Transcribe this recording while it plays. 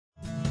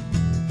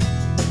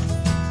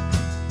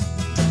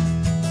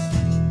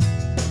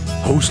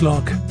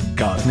Hozelock,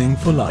 gardening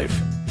for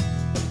life.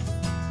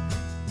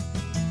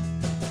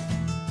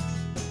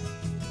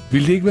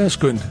 Ville det ikke være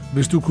skønt,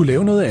 hvis du kunne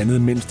lave noget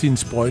andet, mens din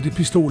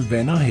sprøjtepistol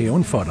vander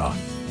haven for dig?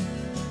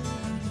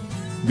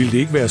 Ville det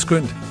ikke være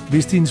skønt,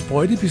 hvis din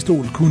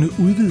sprøjtepistol kunne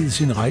udvide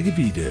sin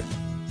rækkevidde?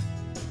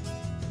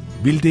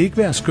 Ville det ikke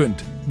være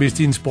skønt, hvis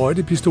din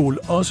sprøjtepistol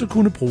også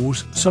kunne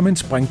bruges som en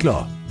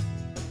sprinkler?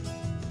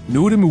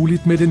 Nu er det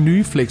muligt med den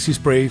nye Flexi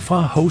Spray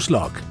fra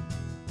Hozelock.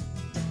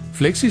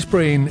 Flexi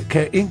Sprayen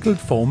kan enkelt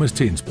formes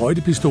til en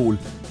sprøjtepistol,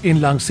 en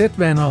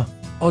lancetvander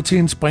og til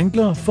en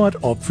sprinkler for at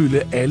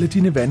opfylde alle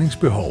dine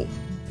vandingsbehov.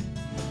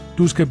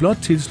 Du skal blot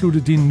tilslutte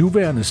din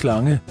nuværende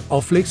slange,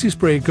 og Flexi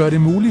Spray gør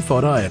det muligt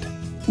for dig at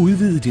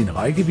udvide din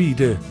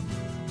rækkevidde,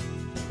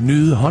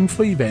 nyde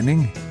håndfri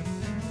vanding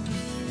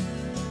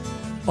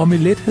og med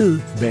lethed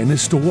vande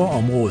store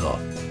områder.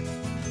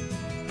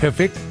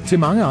 Perfekt til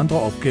mange andre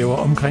opgaver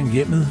omkring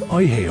hjemmet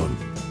og i haven.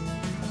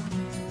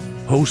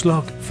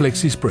 Hozelock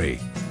Flexi Spray.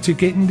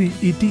 Tilgængelig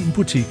i din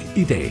butik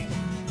i dag.